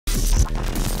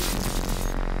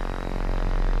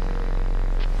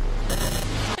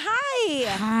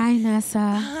Hi, Nessa.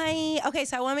 Hi. Okay,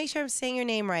 so I want to make sure I'm saying your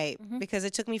name right because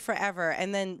it took me forever.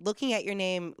 And then looking at your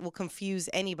name will confuse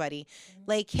anybody.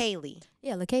 Leikeli.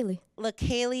 Yeah, Leikeli.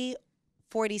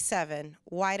 Leikeli47.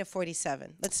 Why to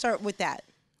 47? Let's start with that.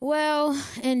 Well,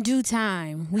 in due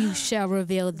time, we shall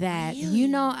reveal that. Really? You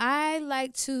know, I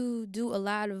like to do a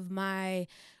lot of my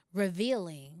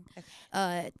revealing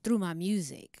through my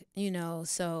music,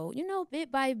 so,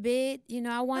 bit by bit,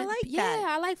 I want, like that.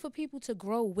 I like for people to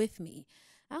grow with me.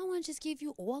 I don't want to just give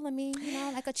you all of me,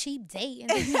 like a cheap date and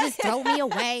then you just throw me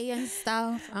away and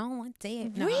stuff. I don't want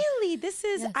that. No. Really? This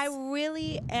is, Yes. I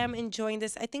really am enjoying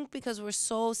this. I think because we're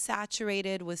so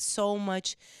saturated with so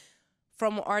much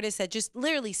from artists that just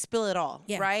literally spill it all,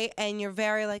 right? And you're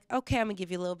very like, okay, I'm gonna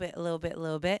give you a little bit, a little bit, a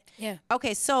little bit. Yeah.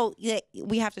 Okay, so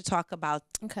we have to talk about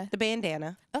Okay. the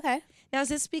bandana. Okay. Now, is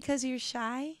this because you're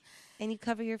shy and you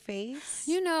cover your face?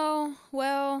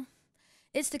 Well,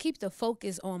 it's to keep the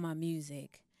focus on my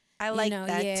music. I like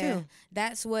that too.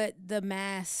 That's what the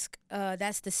mask,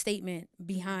 that's the statement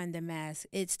behind the mask.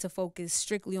 It's to focus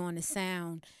strictly on the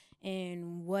sound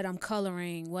and what I'm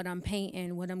coloring, what I'm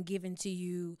painting, what I'm giving to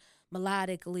you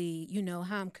melodically,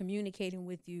 how I'm communicating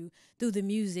with you through the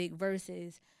music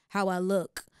versus how I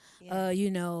look,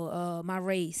 my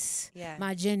race,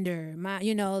 my gender,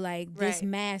 this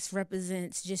mask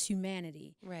represents just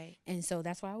humanity. Right. And so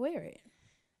that's why I wear it.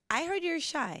 I heard you're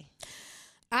shy.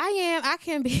 I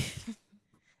can be.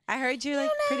 I heard you're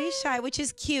like pretty shy, which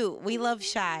is cute. We love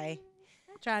shy.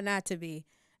 I try not to be.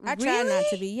 I try not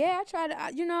to be. Yeah, I try to.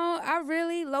 I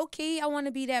really low key. I want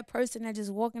to be that person that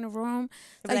just walk in the room,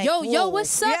 like yo,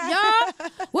 what's up, y'all?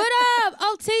 What up,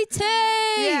 OTT?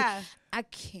 Yeah, I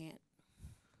can't.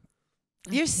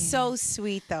 You're so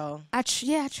sweet, though. I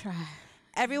try.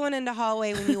 Everyone in the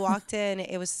hallway when you walked in,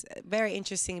 it was very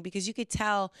interesting because you could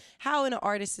tell how an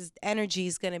artist's energy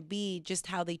is going to be, just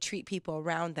how they treat people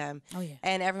around them. Oh yeah.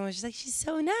 And everyone was just like, she's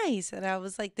so nice, and I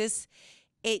was like,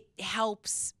 it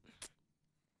helps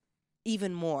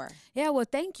even more. Yeah, well,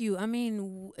 thank you. I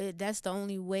mean, that's the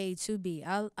only way to be.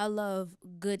 I love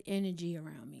good energy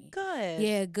around me. Good.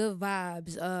 Yeah, good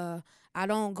vibes. I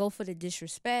don't go for the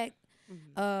disrespect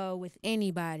with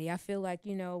anybody. I feel like,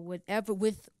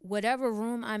 with whatever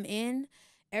room I'm in,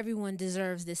 everyone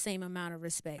deserves the same amount of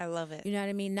respect. I love it. You know what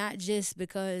I mean? Not just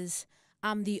because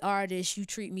I'm the artist, you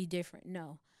treat me different.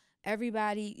 No.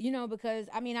 Everybody, because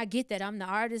I get that I'm the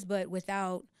artist, but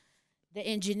without the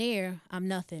engineer, I'm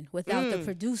nothing. Without the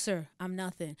producer, I'm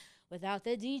nothing. Without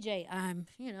the DJ, I'm,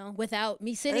 without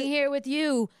me sitting here with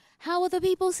you, how will the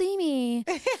people see me?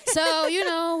 So,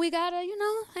 we gotta, ain't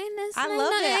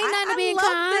nothing to being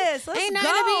kind. This. Let's ain't go.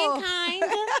 nothing to being kind.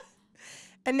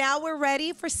 And now we're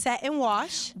ready for set and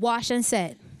wash. Wash and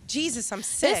set. Jesus, I'm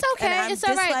sick. It's okay. It's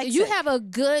all right. You have a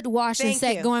good wash and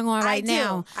set going on right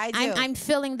now. I do. I'm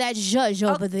feeling that zhuzh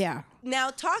over there.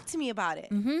 Now, talk to me about it.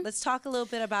 Let's talk a little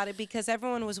bit about it because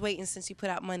everyone was waiting since you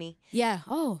put out money. Yeah.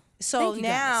 Oh. So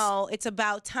now it's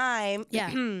about time.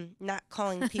 Yeah. Not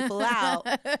calling people out.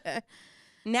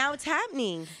 Now it's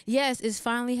happening. Yes, it's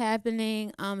finally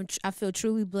happening. I feel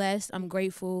truly blessed. I'm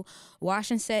grateful.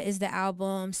 Wash and Set is the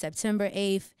album. September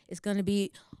 8th. It's going to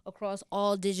be across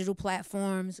all digital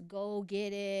platforms. Go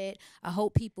get it. I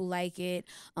hope people like it.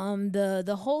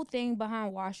 The whole thing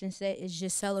behind Wash and Set is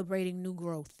just celebrating new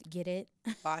growth. Get it?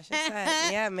 Wash and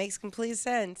Set. Yeah, it makes complete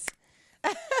sense.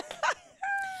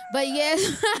 But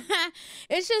yes,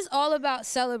 it's just all about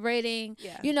celebrating.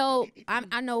 Yeah.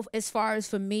 I know as far as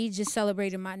for me, just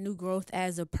celebrating my new growth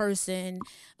as a person,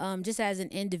 just as an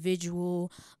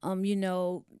individual.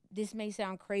 This may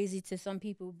sound crazy to some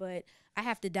people, but I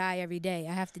have to die every day.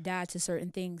 I have to die to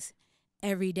certain things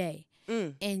every day.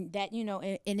 And that,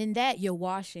 and in that you're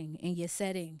washing and you're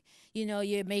setting,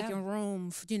 you're making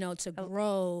room, to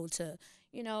grow, to,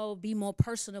 be more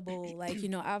personable. Like,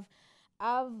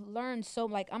 I've learned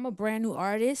I'm a brand new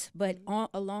artist, but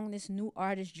along this new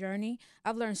artist journey,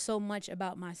 I've learned so much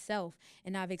about myself,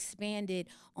 and I've expanded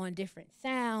on different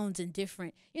sounds and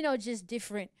different, just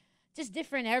different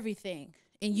everything.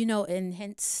 And, and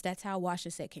hence that's how Wash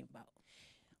and Set came about.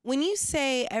 When you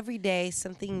say every day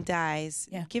something dies,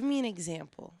 give me an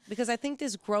example. Because I think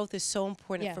this growth is so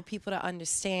important for people to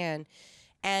understand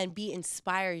and be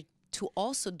inspired to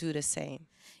also do the same.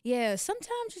 Yeah,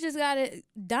 sometimes you just gotta,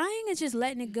 dying is just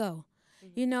letting it go.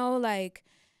 Like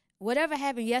whatever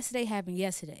happened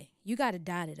yesterday. You gotta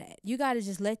die to that. You gotta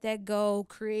just let that go,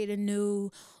 create a new,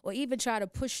 or even try to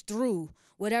push through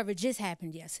whatever just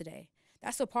happened yesterday.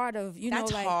 That's a part of,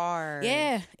 That's hard.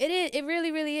 Yeah, it is. It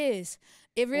really, really is.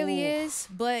 It really is.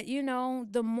 But,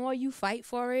 the more you fight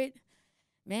for it,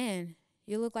 man,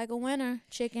 You look like a winner.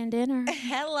 Chicken dinner.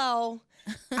 Hello.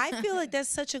 I feel like that's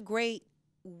such a great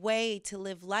way to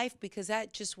live life because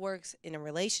that just works in a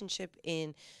relationship,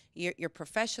 in your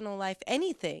professional life,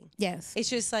 anything. Yes. It's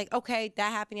just like, okay, that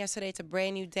happened yesterday. It's a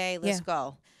brand new day. Let's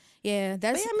go. Yeah,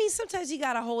 that's. But I mean, sometimes you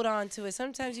gotta hold on to it.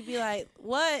 Sometimes you be like,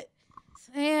 what?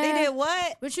 Yeah, they did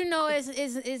what? But you know,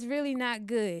 it's really not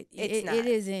good. It's not. It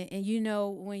isn't. And you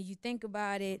know, when you think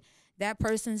about it, that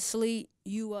person sleep,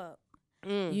 you up.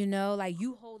 You know, like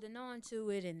you holding on to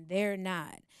it and they're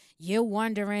not. You're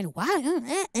wondering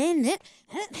why.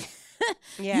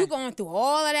 You going through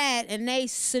all of that and they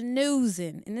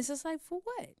snoozing, and it's just like, for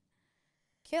what?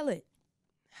 Kill it.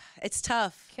 It's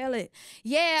tough. Kill it.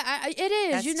 Yeah, it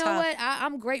is. That's you know tough. what?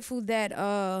 I'm grateful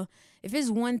that if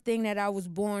it's one thing that I was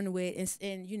born with,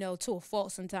 and you know, to a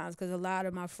fault sometimes, because a lot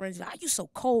of my friends are like, you so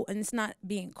cold, and it's not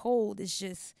being cold. It's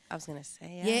just. I was gonna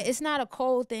say. Yeah, it's not a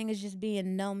cold thing. It's just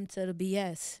being numb to the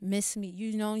BS. Miss me,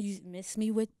 you know. You miss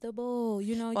me with the bull,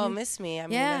 you know. Well, miss me. I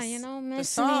mean, yeah, you know,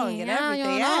 miss the song me and yeah,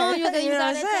 everything. You know, Yeah, you know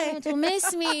gotta tell them to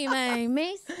miss me, man,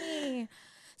 miss me.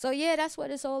 So yeah, that's what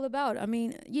it's all about. I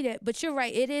mean, yeah, but you're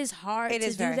right. It is hard to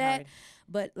do that. Hard.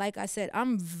 But like I said,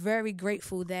 I'm very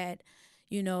grateful that,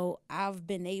 you know, I've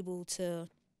been able to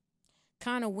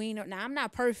kind of wean up. Now, I'm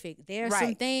not perfect. There are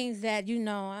some things that, you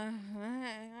know, I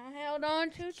held on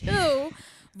to too.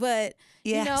 But,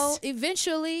 you know,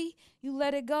 eventually you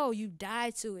let it go. You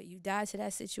die to it. You die to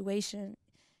that situation.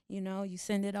 You know, you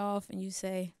send it off and you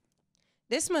say,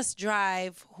 this must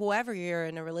drive whoever you're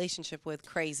in a relationship with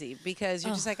crazy, because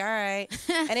you're just like, all right.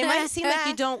 And it might seem like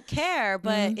you don't care,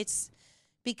 but it's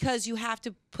because you have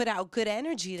to put out good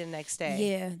energy the next day.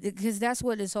 Yeah, because that's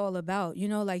what it's all about. You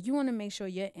know, like you want to make sure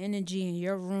your energy and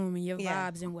your room and your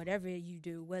vibes and whatever you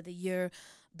do, whether you're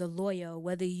the lawyer,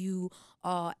 whether you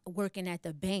are working at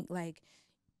the bank, like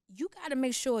you got to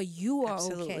make sure you are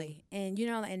okay. And, you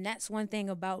know, and that's one thing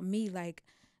about me, like,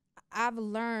 I've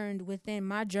learned within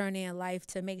my journey in life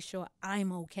to make sure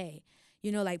I'm okay.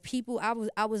 You know, like people,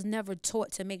 I was never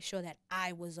taught to make sure that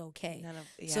I was okay.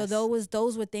 So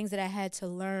those were things that I had to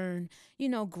learn, you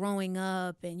know, growing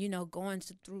up and, you know, going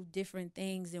through different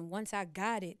things. And once I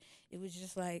got it, it was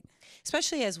just like.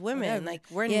 Especially as women, like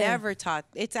we're never taught.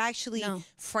 It's actually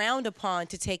frowned upon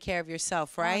to take care of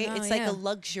yourself, right? It's like a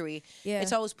luxury.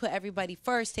 It's always put everybody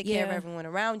first, take care of everyone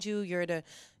around you. You're the,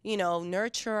 you know,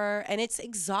 nurturer, and it's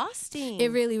exhausting.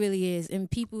 It really, really is. And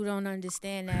people don't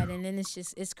understand that. And then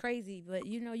it's crazy. But,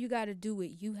 you know, you got to do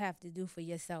what you have to do for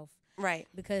yourself. Right.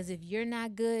 Because if you're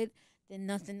not good, then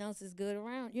nothing else is good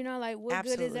around. You know, like what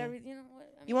good is everything? You know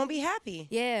what? I mean, you won't be happy.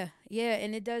 Yeah, yeah.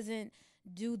 And it doesn't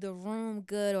do the room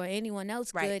good or anyone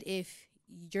else good if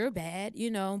you're bad, you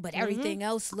know, but everything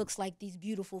else looks like these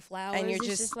beautiful flowers. And you're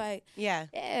it's just like,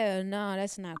 no,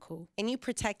 that's not cool. And you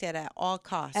protect it at all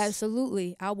costs.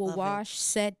 Absolutely. I will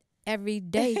Wash&Set every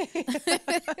day.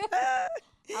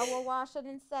 I will wash it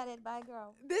and set it, by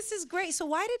girl. This is great. So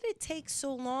why did it take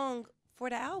so long for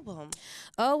the album?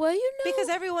 Oh, well, you know. Because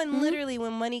everyone literally,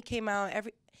 when Money came out,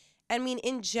 I mean,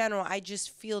 in general, I just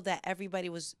feel that everybody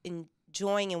was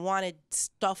enjoying and wanted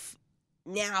stuff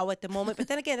now at the moment. But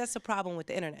then again, that's the problem with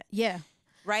the internet. Yeah.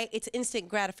 Right? It's instant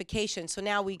gratification. So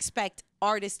now we expect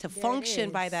artists to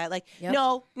function by that. Like,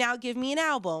 no, now give me an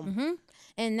album.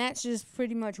 And that's just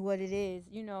pretty much what it is.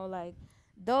 You know, like,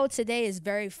 though today is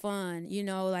very fun, you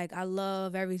know, like I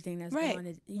love everything that's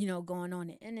going on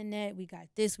the internet. We got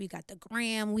this, we got the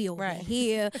gram, we over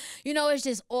here. You know, it's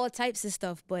just all types of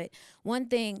stuff. But one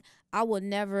thing I will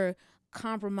never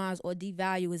compromise or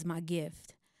devalue is my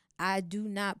gift. I do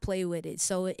not play with it.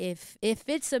 So if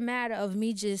it's a matter of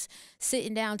me just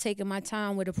sitting down, taking my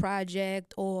time with a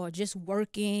project or just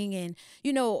working and,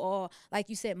 you know, or like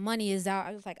you said, Money is out.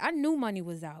 I was like, I knew Money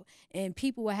was out and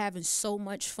people were having so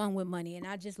much fun with Money and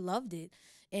I just loved it.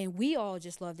 And we all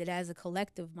just loved it as a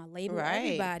collective, my label,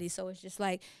 everybody. So it's just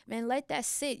like, man, let that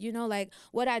sit. You know, like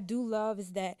what I do love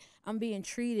is that I'm being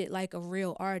treated like a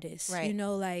real artist. You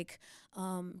know, like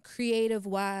creative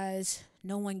wise,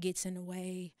 no one gets in the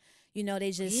way. You know,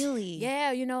 they just,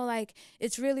 you know, like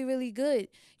it's really, really good.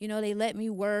 You know, they let me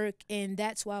work and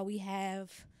that's why we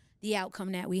have the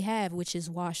outcome that we have, which is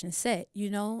Wash&Set, you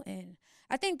know, and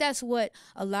I think that's what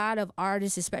a lot of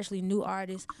artists, especially new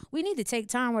artists, we need to take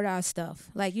time with our stuff.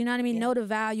 Like, you know what I mean? Know the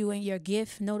value in your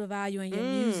gift, know the value in your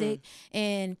music.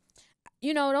 And,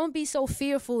 you know, don't be so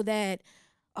fearful that,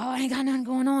 oh, I ain't got nothing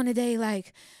going on today.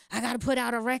 Like, I got to put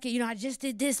out a record. You know, I just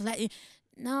did this.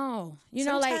 No, you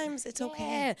know, like sometimes it's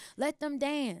okay. Let them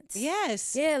dance.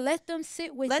 Yes. Yeah, let them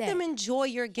sit with Let them enjoy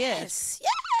your gifts.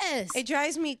 Yes. It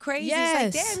drives me crazy.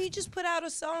 It's like, damn, you just put out a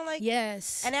song like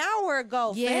an hour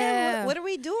ago. Yeah. Fam. What are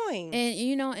we doing? And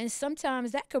you know, and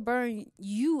sometimes that could burn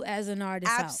you as an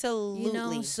artist Absolutely. out, you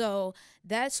know? So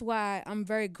that's why I'm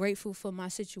very grateful for my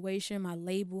situation, my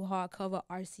label, hardcover,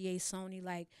 RCA, Sony.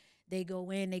 Like, they go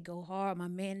in, they go hard. My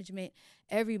management,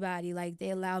 everybody, like, they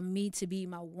allow me to be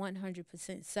my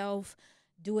 100% self,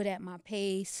 do it at my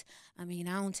pace. I mean,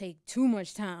 I don't take too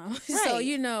much time. Right. So,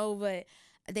 you know, but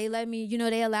they let me, you know,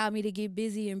 they allow me to get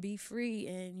busy and be free.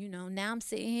 And, you know, now I'm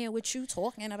sitting here with you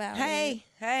talking about it.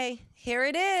 Hey, here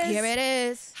it is. Here it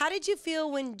is. How did you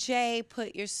feel when Jay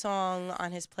put your song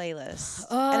on his playlist?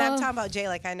 And I'm talking about Jay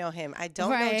like I know him. I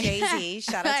don't know JayZ.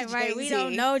 Shout out to JayZ. We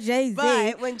don't know JayZ.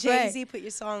 But when JayZ put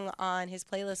your song on his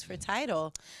playlist for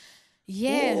Tidal.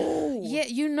 Yeah. Ooh. Yeah,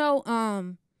 you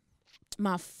know,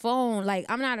 my phone, like,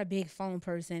 I'm not a big phone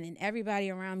person, and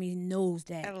everybody around me knows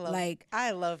that.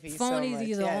 I love you phone so much. Is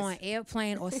either on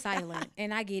airplane or silent,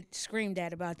 and I get screamed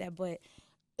at about that. But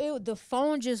the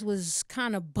phone just was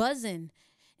kind of buzzing,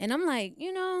 and I'm like,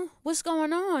 you know, what's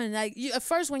going on? Like, at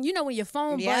first, when your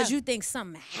phone buzz, you think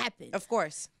something happened. Of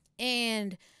course.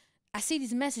 And I see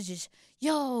these messages,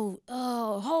 yo,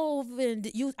 Hove, and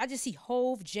I just see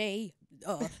Hove, Jay,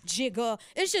 Jigga.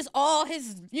 It's just all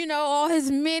his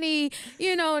many,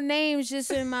 names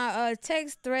just in my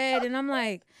text thread. And I'm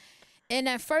like, and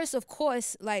at first, of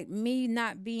course, like, me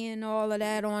not being all of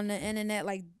that on the internet,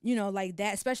 like, like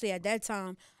that, especially at that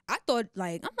time, I thought,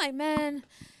 like, I'm like, man,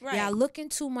 y'all looking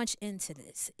too much into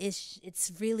this.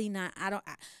 It's really not.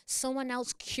 Someone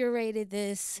else curated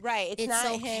this. Right. It's not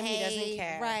okay, him. He doesn't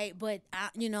care. Right. But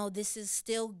this is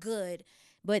still good.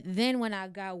 But then when I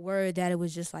got word that it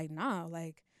was just like, nah,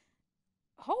 like,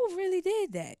 Hov really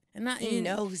did that, and he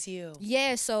knows you.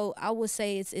 Yeah, so I would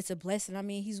say it's a blessing. I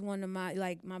mean, he's one of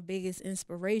my biggest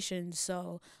inspirations.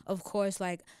 So of course,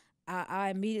 like, I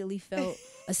immediately felt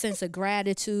a sense of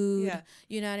gratitude. Yeah.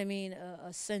 You know what I mean?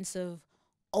 A sense of,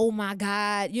 oh my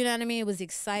God, you know what I mean? It was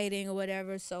exciting or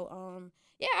whatever. So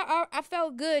yeah, I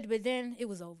felt good, but then it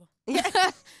was over. Yeah.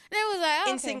 Then it was like,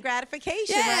 okay. Instant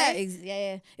gratification, yeah, right?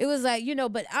 Yeah. It was like,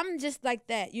 but I'm just like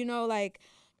that, like,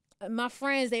 my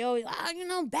friends, they always,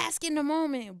 bask in the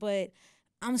moment. But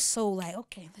I'm so like,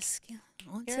 okay, let's get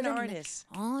on You're to the artist.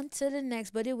 On to the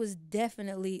next. But it was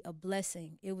definitely a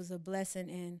blessing. It was a blessing,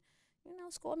 and,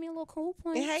 scored me a little cool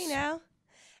points. Hey, now.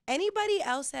 Anybody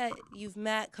else that you've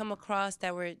met, come across,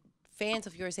 that were fans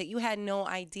of yours that you had no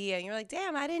idea, and you're like,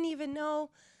 damn, I didn't even know,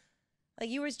 like,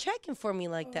 you were checking for me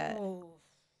like that?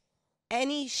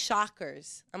 Any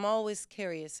shockers? I'm always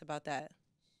curious about that.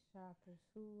 Shockers.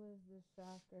 Who was the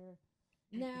shocker?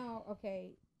 Now,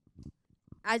 okay,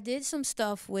 I did some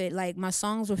stuff with, like, my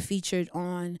songs were featured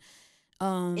on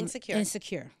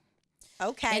Insecure.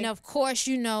 Okay. And of course,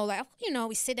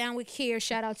 we sit down with Kier.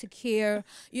 Shout out to Kier.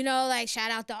 Like,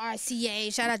 shout out to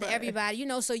RCA. Shout out to everybody.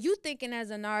 So you thinking as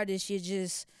an artist, you're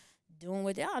just doing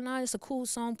what it's a cool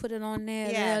song, put it on there.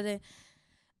 Yeah.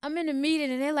 I'm in a meeting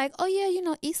and they're like, oh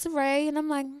yeah, Issa Rae, and I'm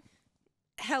like,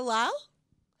 hello.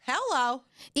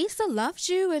 Issa loves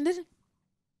you, and then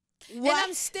what? And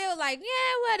I'm still like,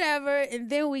 yeah, whatever. And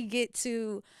then we get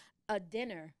to a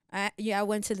dinner. I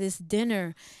went to this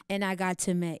dinner and I got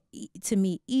to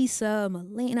meet Issa,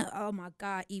 Melina, oh my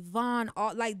God, Yvonne,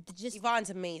 Yvonne's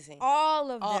amazing.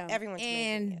 All of them. Everyone's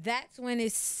amazing. And that's when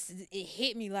it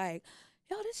hit me like,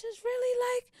 yo, this is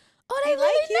really like, oh, they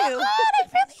really like you. Know, oh, they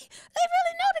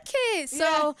really know the kids.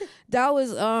 So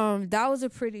that was a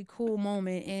pretty cool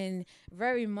moment, and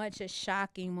very much a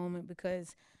shocking moment,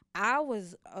 because I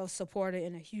was a supporter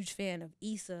and a huge fan of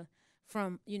Issa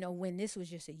from, when this was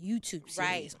just a YouTube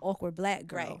series, Awkward Black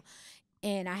Girl. Right.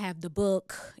 And I have the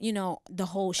book, the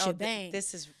whole shebang.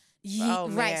 This is right.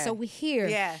 Man. So we're here.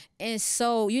 Yeah. And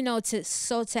so,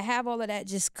 to have all of that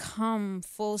just come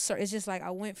full circle, it's just like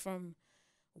I went from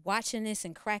watching this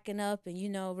and cracking up, and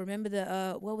remember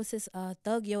the what was this?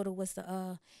 Thug Yoda was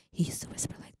the he used to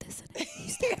whisper like this, and he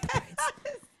used to have the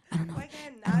braids. I don't know.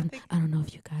 I don't know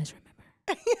if you guys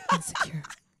remember Insecure.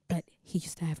 But he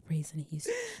used to have braids, and he used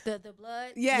the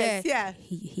blood. Yes, yeah.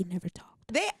 He never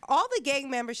talked. All the gang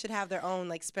members should have their own,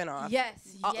 like, spinoff.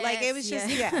 Yes. Like, it was just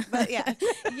but yeah.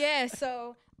 Yeah.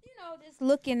 So just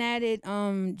looking at it,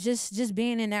 just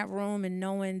being in that room and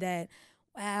knowing that,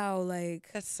 wow, like,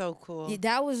 that's so cool. Yeah,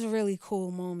 that was a really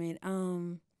cool moment.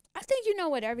 I think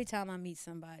what, every time I meet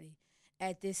somebody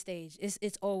at this stage,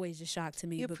 it's always a shock to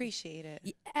me. You appreciate it.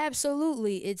 Yeah,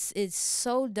 absolutely. It's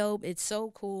so dope. It's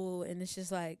so cool. And it's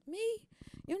just like, me,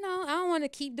 I don't want to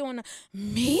keep doing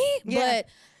me, but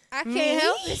I can't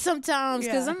help it sometimes,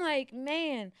 because I'm like,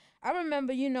 man, I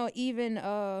remember, even,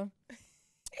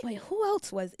 wait, who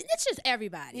else was it? It's just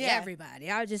everybody. Yeah. Everybody.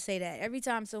 I'll just say that. Every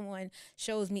time someone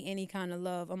shows me any kind of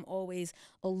love, I'm always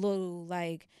a little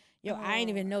like, Yo, I didn't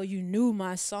even know you knew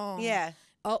my song. Yeah.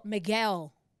 Oh,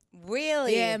 Miguel.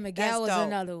 Really? Yeah, Miguel was dope.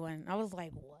 another one. I was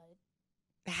like, what?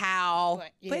 How?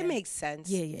 But, But it makes sense.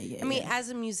 Yeah. I mean, as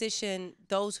a musician,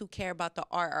 those who care about the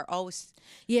art are always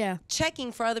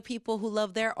checking for other people who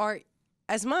love their art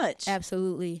as much.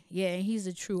 Absolutely. Yeah, and he's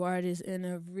a true artist and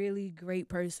a really great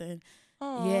person.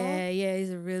 Aww. Yeah, he's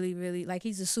a really, really, like,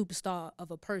 he's a superstar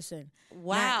of a person.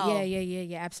 Wow.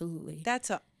 Yeah, absolutely.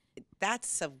 That's a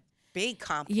big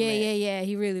compliment. Yeah,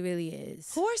 he really, really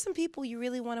is. Who are some people you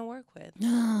really want to work with?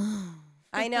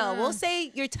 I know. We'll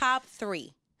say your top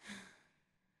 3.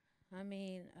 I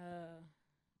mean,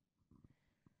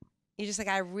 you're just like,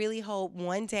 I really hope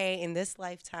one day in this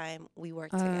lifetime we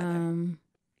work together.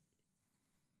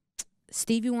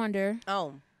 Stevie Wonder.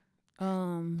 Oh.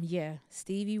 Yeah,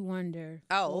 Stevie Wonder.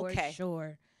 Oh, for okay.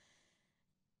 Sure.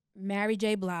 Mary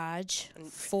J. Blige,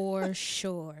 for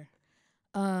sure.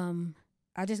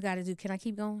 I just got to do, can I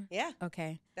keep going? Yeah.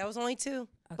 Okay. That was only 2,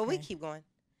 but we keep going.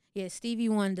 Yeah, Stevie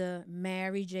Wonder,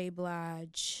 Mary J.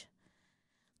 Blige,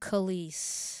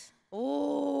 Khalees.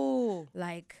 Ooh.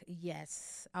 Like,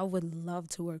 yes, I would love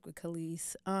to work with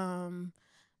Khalees.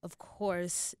 Of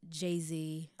course,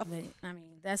 JayZ. I mean,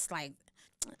 that's like,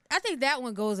 I think that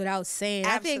one goes without saying.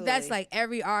 Absolutely. I think that's like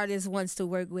every artist wants to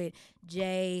work with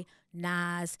Jay,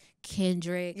 Nas,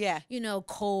 Kendrick,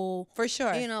 Cole. For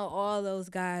sure. All those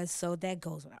guys. So that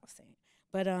goes without saying.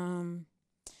 But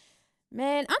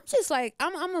man, I'm just like,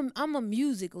 I'm a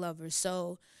music lover.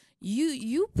 So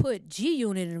you put G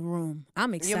Unit in the room,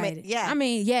 I'm excited. I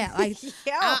mean, yeah, like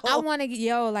I want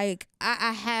to like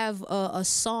I have a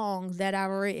song that I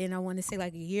written, I want to say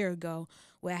like a year ago,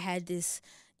 where I had this,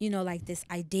 like this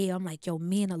idea. I'm like, yo,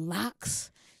 me and the Locks,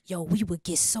 we would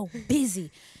get so busy.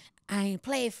 I ain't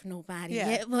played for nobody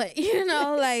yet, but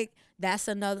like that's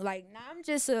another, like, now I'm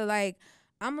just like,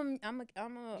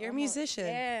 You're a musician.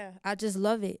 Yeah, I just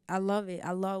love it. I love it.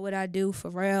 I love what I do.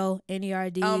 Pharrell,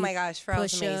 NERD. Oh my gosh,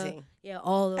 Pharrell's Pusha, amazing. Yeah,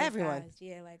 all those Everyone. guys.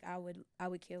 Yeah, like I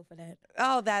would kill for that.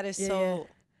 Oh, that is so.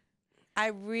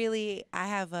 I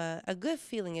have a good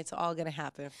feeling it's all gonna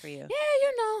happen for you. Yeah,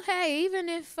 hey, even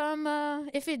if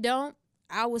it don't,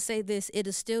 I would say this,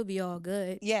 it'll still be all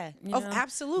good. Yeah.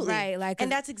 Absolutely. Right. Like,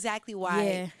 and that's exactly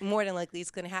why more than likely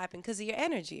it's going to happen, because of your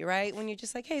energy, right? When you're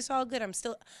just like, hey, it's all good.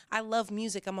 I love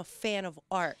music. I'm a fan of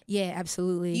art. Yeah,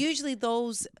 absolutely. Usually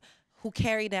those who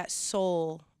carry that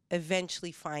soul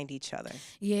eventually find each other.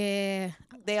 Yeah.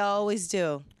 They always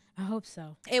do. I hope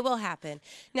so. It will happen.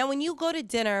 Now, when you go to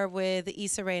dinner with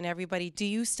Issa Rae and everybody, do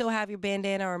you still have your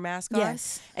bandana or mask on?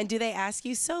 Yes. And do they ask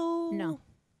you, so? No.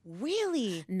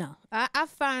 Really? No. I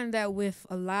find that with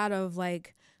a lot of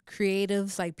like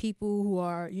creatives, like people who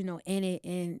are, in it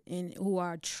and who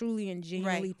are truly and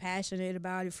genuinely passionate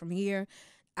about it from here,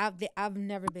 I've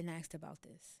never been asked about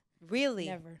this. Really?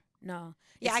 Never. No.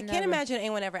 Yeah, I can't imagine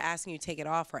anyone ever asking you to take it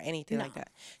off or anything like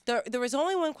that. There was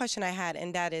only one question I had,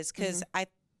 and that is because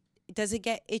does it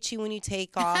get itchy when you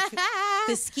take off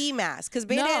the ski mask? Because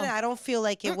bandana, I don't feel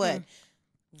like it would.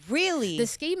 Really? The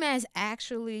ski mask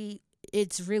actually,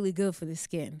 it's really good for the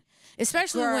skin.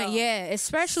 Especially when,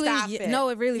 especially, no,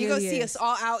 it really, you really gonna see us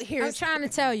all out here. I'm trying to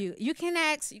tell you. You can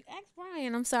ask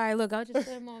Brian. I'm sorry. Look, I'll just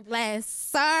put him on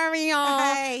blast. Sorry, y'all.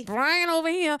 Hey. Brian over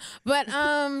here. But,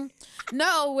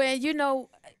 no, when,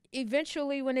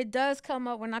 eventually when it does come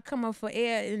up, when I come up for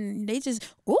air, and they just,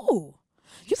 ooh,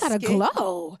 you got a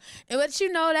glow. But,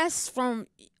 that's from,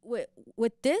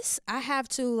 with this, I have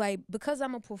to, like, because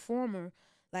I'm a performer,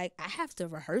 like, I have to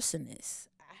rehearse in this.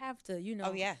 I have to,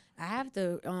 I have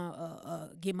to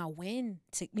get my wind,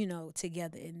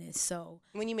 together in this. So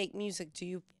when you make music, do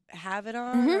you have it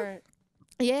on? Or?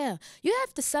 Yeah, you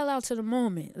have to sell out to the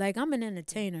moment. Like, I'm an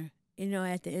entertainer,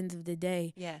 at the end of the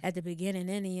day. Yeah. At the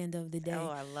beginning and the end of the day. Oh,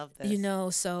 I love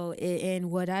this. So and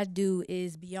what I do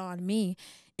is beyond me.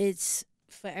 It's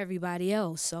for everybody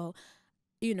else. So,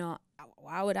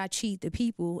 why would I cheat the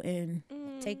people and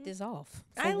take this off?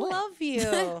 I love you.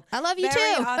 I love you too.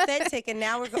 Very authentic. And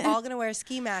now we're all going to wear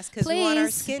ski masks because we want our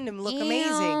skin to look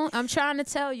amazing. I'm trying to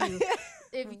tell you.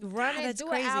 If you run it, do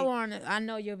an hour on it, I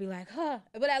know you'll be like, huh.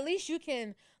 But at least you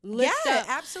can lift up. Yeah,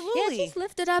 absolutely. Yeah, just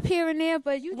lift it up here and there.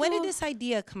 But when did this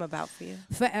idea come about for you?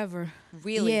 Forever.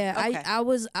 Really? Yeah. Okay. I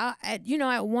was, at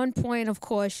one point, of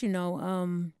course,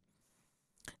 that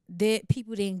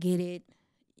people didn't get it.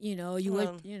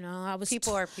 I was.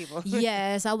 People are people.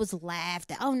 Yes, I was laughed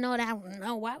at. Oh no,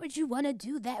 why would you want to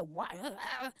do that? Why?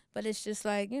 But it's just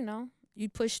like, you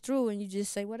push through and you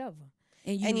just say whatever,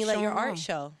 and you let your art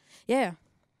show. Yeah,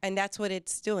 and that's what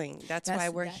it's doing. That's why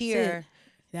we're here.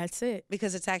 That's it.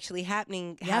 Because it's actually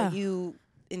happening how you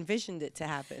envisioned it to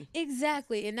happen.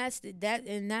 Exactly. And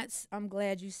that's I'm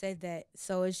glad you said that.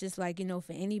 So it's just like,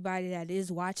 for anybody that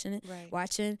is watching,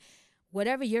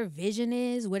 whatever your vision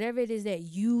is, whatever it is that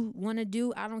you want to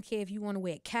do, I don't care if you want to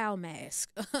wear a cow mask.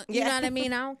 You know what I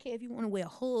mean? I don't care if you want to wear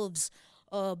hooves,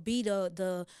 be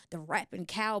the rapping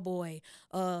cowboy,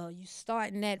 you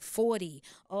starting at 40.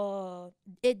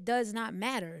 It does not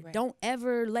matter. Right. Don't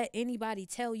ever let anybody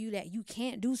tell you that you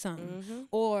can't do something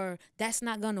or that's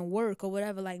not gonna work or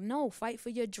whatever. Like, no, fight for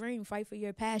your dream, fight for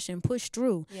your passion, push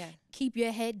through. Yeah. Keep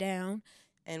your head down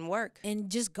and work. And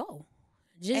just go.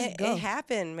 It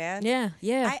happened, man.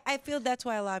 Yeah. I feel that's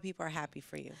why a lot of people are happy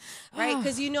for you, right?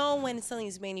 Because you know when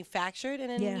something's manufactured,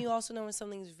 and then you also know when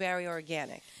something's very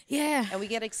organic. Yeah. And we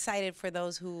get excited for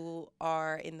those who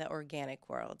are in the organic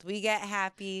world. We get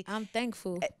happy. I'm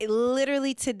thankful.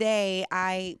 Literally today,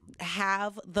 I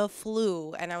have the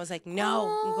flu, and I was like, no,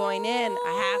 I'm going in.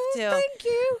 I have to. Thank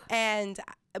you. And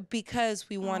because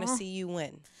we want to see you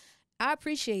win. I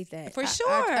appreciate that. For sure.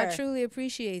 I truly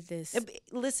appreciate this.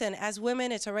 Listen, as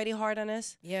women, it's already hard on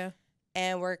us. Yeah.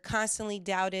 And we're constantly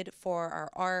doubted for our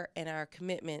art and our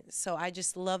commitment. So I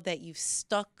just love that you've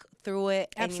stuck through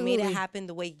it. Absolutely. And you made it happen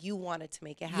the way you wanted to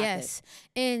make it happen. Yes.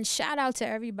 And shout out to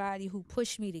everybody who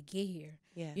pushed me to get here.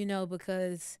 Yeah.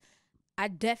 Because I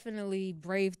definitely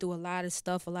braved through a lot of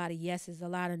stuff, a lot of yeses, a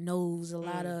lot of no's, a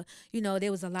lot of,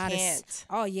 there was a lot of,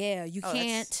 you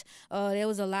can't. There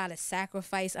was a lot of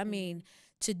sacrifice. I mean,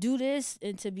 to do this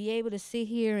and to be able to sit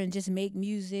here and just make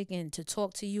music and to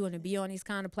talk to you and to be on these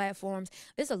kind of platforms,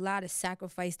 there's a lot of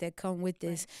sacrifice that come with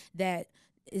this that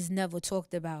is never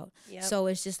talked about. Yep. So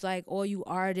it's just like all you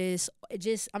artists,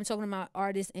 I'm talking about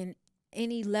artists in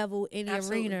any level, any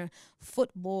arena,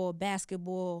 football,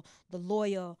 basketball, the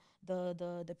lawyer,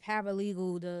 the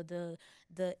paralegal,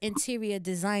 the interior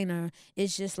designer.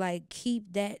 It's just like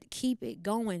keep it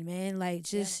going, man. Like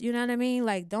just you know what I mean?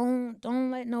 Like don't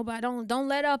let nobody don't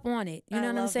let up on it. You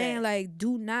know what I'm saying? That. Like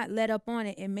do not let up on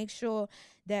it and make sure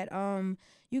that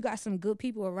you got some good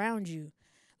people around you.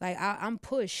 Like I'm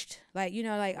pushed. Like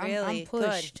like I'm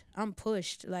pushed. Good. I'm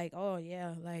pushed. Like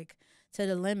like to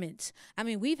the limits. I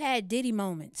mean, we've had Diddy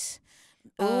moments.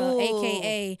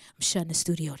 AKA I'm shutting the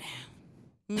studio down.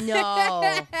 No.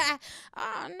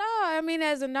 No. I mean,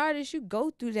 as an artist, you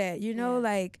go through that,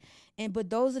 but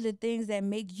those are the things that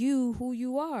make you who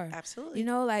you are. Absolutely.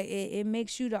 Like it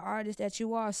makes you the artist that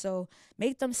you are. So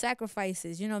make them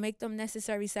sacrifices, make them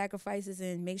necessary sacrifices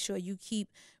and make sure you keep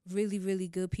really, really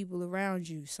good people around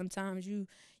you. Sometimes you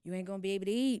ain't going to be able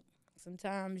to eat.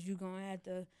 Sometimes you going to have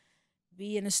to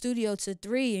be in the studio till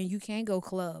 3 and you can't go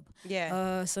club.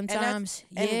 Yeah. Sometimes,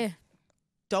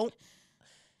 Don't.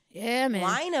 Yeah, man.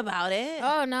 Whine about it.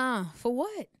 Oh, no. For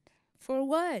what? For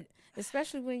what?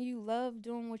 Especially when you love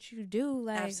doing what you do.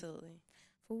 Like, absolutely.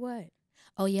 For what?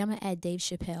 Oh, yeah, I'm going to add Dave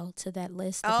Chappelle to that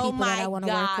list of people that I want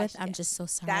to work with. I'm just so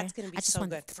sorry. That's going to be so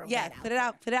good. Throw that put it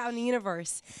out. Put it out in the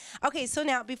universe. Okay, so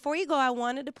now, before you go, I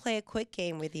wanted to play a quick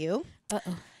game with you.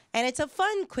 Uh-oh. And it's a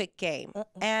fun, quick game.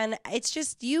 And it's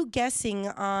just you guessing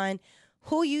on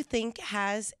who you think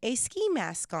has a ski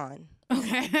mask on.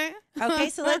 Okay. Okay,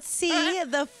 so let's see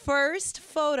the first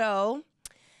photo.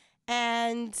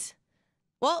 And,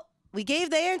 well, we gave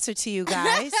the answer to you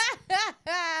guys.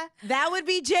 That would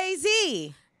be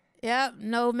JayZ. Yep,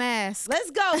 no mask.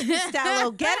 Let's go,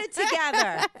 Costello. Get it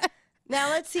together. Now,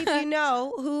 let's see if you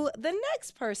know who the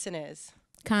next person is.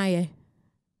 Kanye.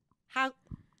 How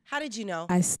did you know?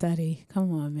 I study.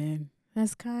 Come on, man.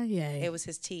 That's Kanye. It was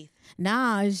his teeth.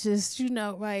 Nah, it's just,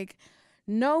 like...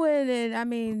 Knowing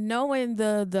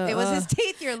the it was his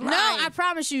teeth. You're lying. No, I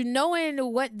promise you. Knowing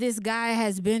what this guy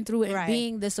has been through and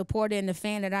being the supporter and the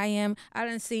fan that I am, I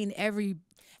done seen every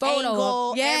photo,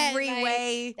 angle, every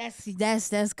way. That's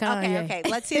Kanye. Okay.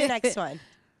 Let's see the next one.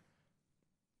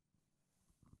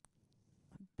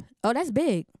 Oh, that's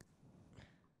big.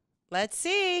 Let's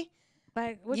see.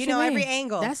 Like what you know mean? Every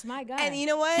angle. That's my guy. And you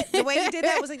know what? The way he did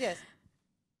that was like this.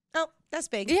 Oh, that's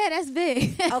big. Yeah, that's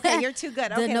big. Okay, you're too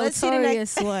good. Okay, the let's see the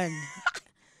notorious next one.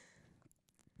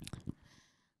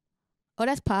 Oh,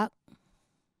 that's Pop.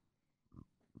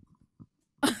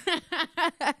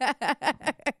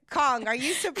 Kong, are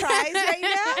you surprised right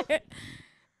now?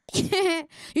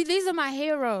 These are my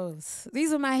heroes.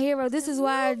 These are my heroes. This is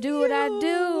why I do what I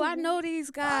do. I know these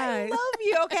guys. I love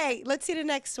you. Okay, let's see the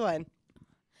next one.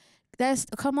 That's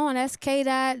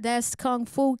K-Dot. That's Kung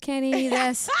Fu Kenny.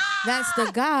 That's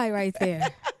the guy right there.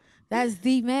 That's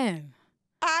the man.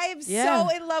 I'm so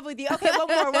in love with you. Okay,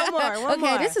 one more.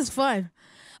 Okay, this is fun.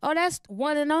 Oh, that's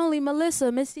one and only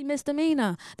Melissa, Missy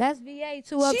Misdemeanor. That's VA,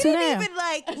 2 up, 2 down. She didn't even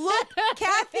look,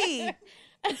 Kathy.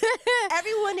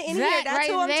 Everyone in here, that's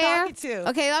who I'm talking to.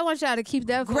 Okay, I want y'all to keep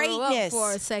that greatness up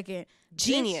for a second.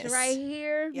 Genius. This right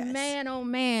here, yes. Man, oh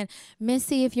man.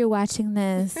 Missy, if you're watching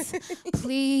this,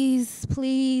 please,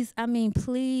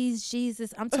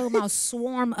 Jesus, I'm talking about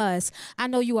swarm us. I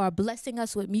know you are blessing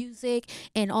us with music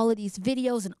and all of these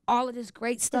videos and all of this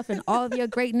great stuff and all of your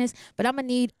greatness, but I'm going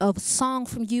to need a song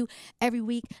from you every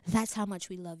week. That's how much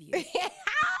we love you.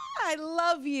 I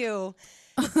love you.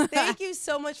 Thank you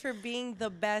so much for being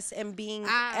the best and being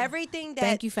everything that...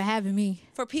 Thank you for having me.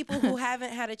 For people who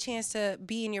haven't had a chance to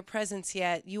be in your presence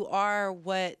yet, you are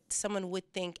what someone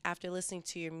would think after listening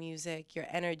to your music, your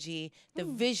energy, the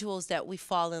visuals that we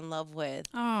fall in love with.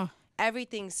 Oh.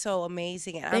 Everything's so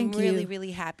amazing. And Thank I'm you. really,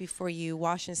 really happy for you,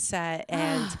 Wash and Set.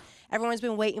 And everyone's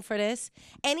been waiting for this.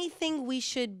 Anything we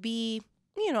should be,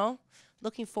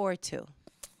 looking forward to?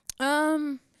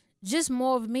 Just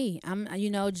more of me.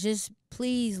 Just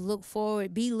please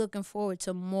be looking forward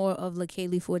to more of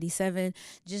Leikeli47.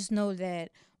 Just know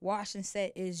that Wash and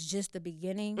Set is just the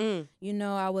beginning.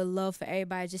 I would love for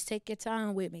everybody just take your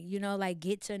time with me.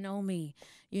 Get to know me.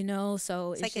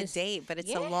 So it's like just a date, but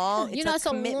it's a long. It's a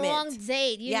commitment. A long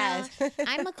date. Yes.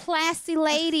 I'm a classy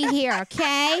lady here.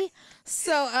 Okay.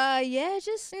 So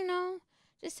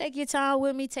just take your time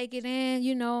with me. Take it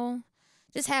in.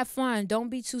 Just have fun. Don't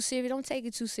be too serious. Don't take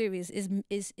it too serious.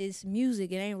 It's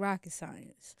music. It ain't rocket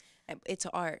science. It's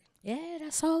art. Yeah,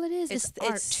 that's all it is. It's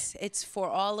art. It's for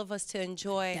all of us to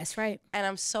enjoy. That's right. And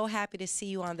I'm so happy to see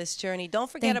you on this journey. Don't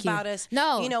forget about us.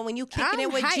 No. When you kicking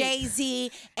it with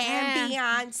JayZ and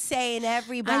Beyonce and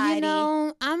everybody. I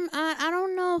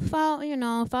don't know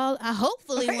if I'll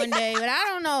hopefully one day, but I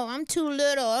don't know. I'm too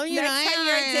little. Next time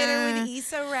you're at dinner with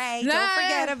Issa Rae, don't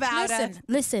forget about us.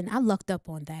 Listen, I lucked up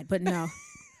on that, but no.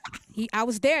 I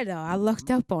was there, though. I lucked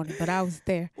up on it, but I was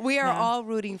there. We are all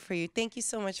rooting for you. Thank you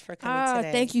so much for coming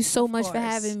today. Thank you so much for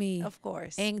having me. Of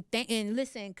course. And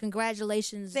listen,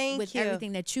 congratulations with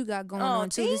everything that you got going on,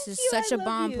 too. This is such a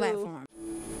bomb platform.